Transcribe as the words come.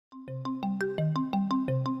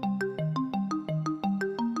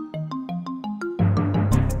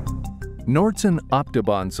Nordson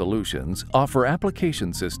OptiBond solutions offer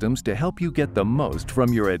application systems to help you get the most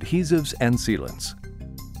from your adhesives and sealants.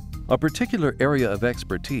 A particular area of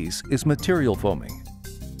expertise is material foaming.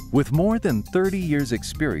 With more than 30 years'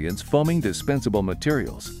 experience foaming dispensable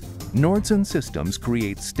materials, Nordson systems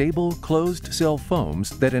create stable, closed-cell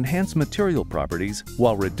foams that enhance material properties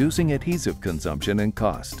while reducing adhesive consumption and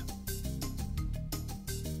cost.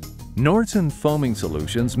 Nordson foaming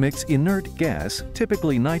solutions mix inert gas,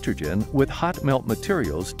 typically nitrogen, with hot melt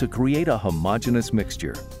materials to create a homogeneous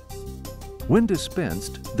mixture. When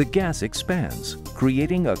dispensed, the gas expands,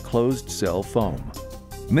 creating a closed-cell foam.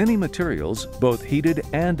 Many materials, both heated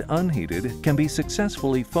and unheated, can be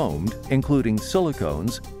successfully foamed, including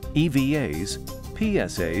silicones, EVAs,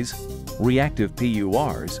 PSAs, reactive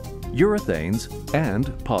PURs, urethanes, and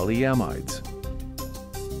polyamides.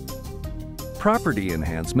 Property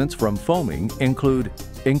enhancements from foaming include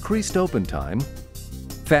increased open time,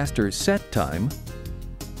 faster set time,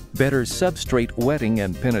 better substrate wetting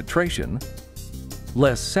and penetration,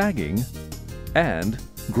 less sagging, and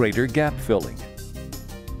greater gap filling.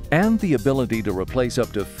 And the ability to replace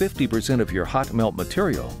up to 50% of your hot melt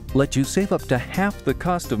material lets you save up to half the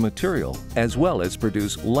cost of material as well as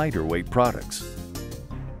produce lighter weight products.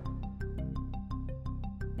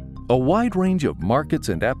 A wide range of markets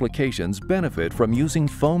and applications benefit from using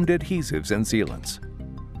foamed adhesives and sealants.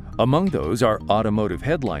 Among those are automotive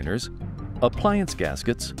headliners, appliance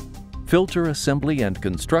gaskets, filter assembly and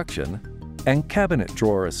construction, and cabinet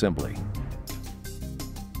drawer assembly.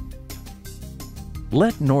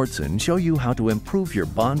 Let Nordson show you how to improve your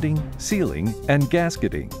bonding, sealing, and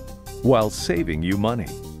gasketing while saving you money.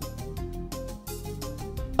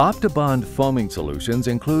 OptiBond foaming solutions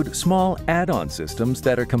include small add-on systems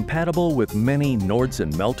that are compatible with many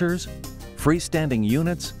Nordson melters, freestanding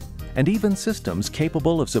units, and even systems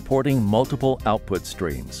capable of supporting multiple output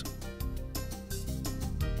streams.